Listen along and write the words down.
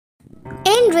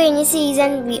In rainy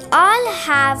season, we all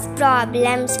have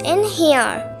problems in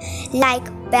hair like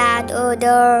bad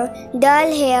odor,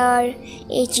 dull hair,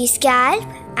 itchy scalp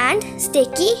and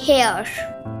sticky hair.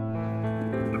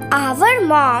 Our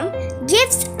mom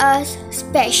gives us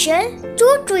special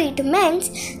 2 treatments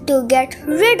to get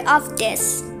rid of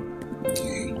this.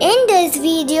 In this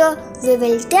video, we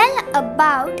will tell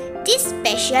about this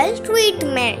special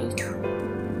treatment.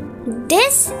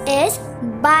 This is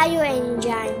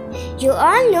bioenzyme. You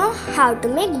all know how to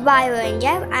make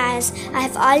bioenzyme as I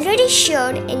have already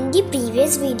showed in the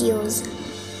previous videos.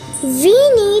 We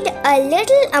need a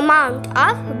little amount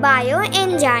of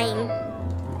bioenzyme.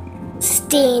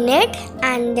 Stain it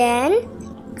and then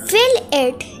fill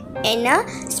it in a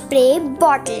spray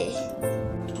bottle.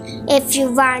 If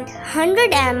you want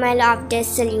 100 ml of this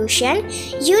solution,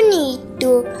 you need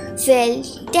to fill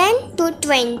 10 to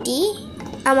 20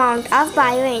 amount of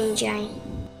bioenzyme.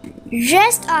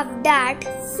 Rest of that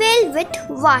fill with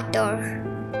water.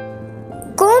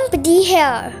 Comb the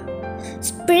hair.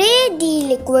 Spray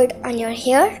the liquid on your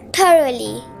hair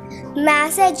thoroughly.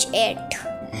 Massage it.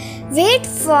 Wait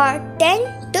for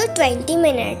 10 to 20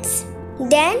 minutes.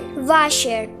 Then wash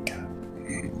it.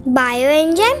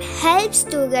 Bioenzyme helps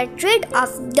to get rid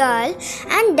of dull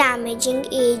and damaging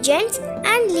agents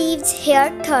and leaves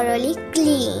hair thoroughly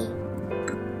clean.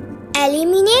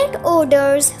 Eliminate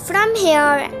odors from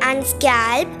hair and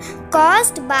scalp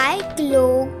caused by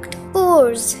clogged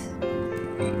pores.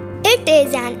 It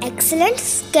is an excellent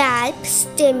scalp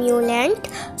stimulant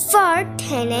for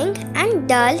thinning and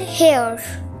dull hair.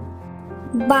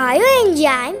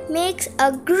 Bioenzyme makes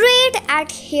a great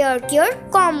at hair care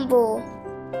combo.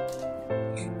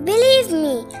 Believe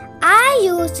me, I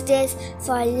used this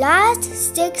for last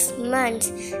 6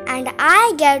 months and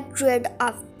I get rid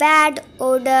of bad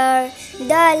odor,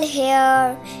 dull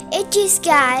hair, itchy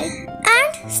scalp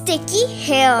and sticky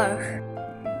hair.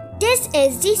 This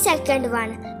is the second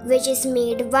one, which is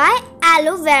made by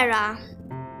Aloevera.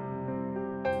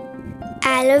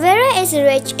 Aloevera is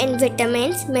rich in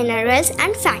vitamins, minerals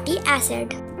and fatty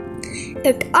acid.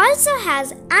 It also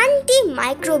has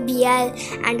antimicrobial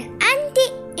and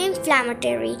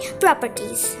anti-inflammatory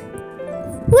properties,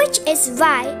 which is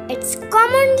why it's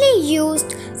commonly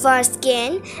used for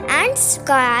skin and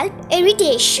scalp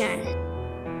irritation.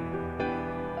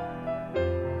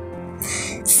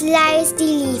 Slice the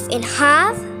leaf in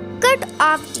half, cut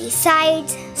off the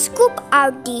sides, scoop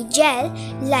out the gel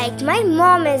like my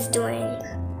mom is doing.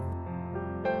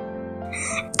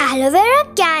 Aloe vera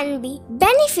can be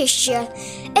beneficial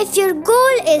if your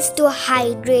goal is to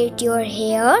hydrate your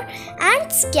hair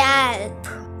and scalp.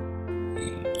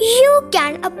 You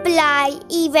can apply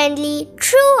evenly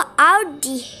throughout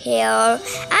the hair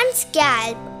and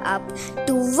scalp up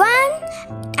to 1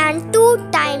 and 2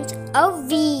 times a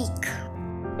week.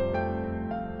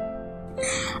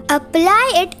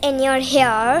 Apply it in your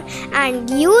hair and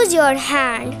use your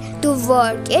hand to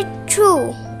work it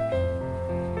through.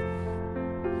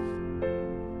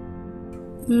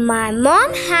 My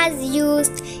mom has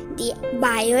used the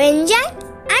bioenzyme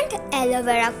and aloe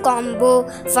vera combo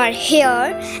for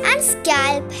hair and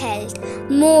scalp health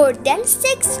more than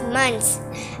 6 months.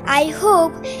 I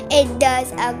hope it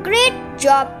does a great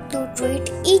job to treat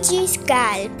itchy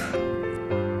scalp.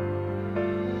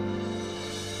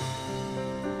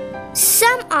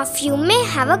 Some of you may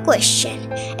have a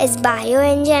question. Is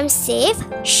bioenzyme safe?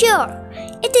 Sure,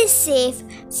 it is safe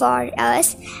for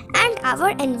us and our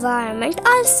environment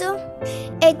also.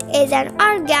 It is an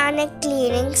organic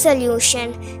cleaning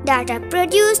solution that are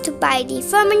produced by the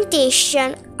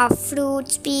fermentation of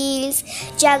fruits, peels,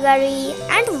 jaggery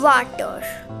and water.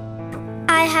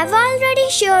 I have already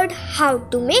showed how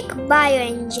to make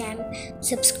bioenzyme.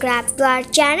 Subscribe to our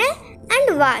channel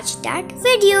and watch that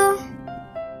video.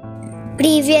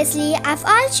 Previously, I've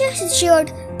also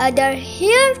showed other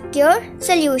hair care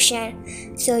solution,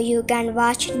 so you can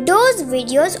watch those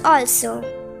videos also.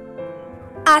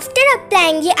 After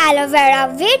applying the aloe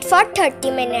vera, wait for 30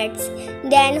 minutes.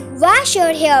 Then wash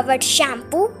your hair with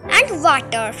shampoo and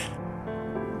water.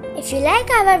 If you like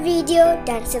our video,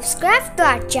 then subscribe to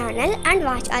our channel and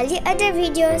watch all the other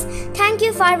videos. Thank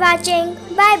you for watching.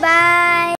 Bye bye.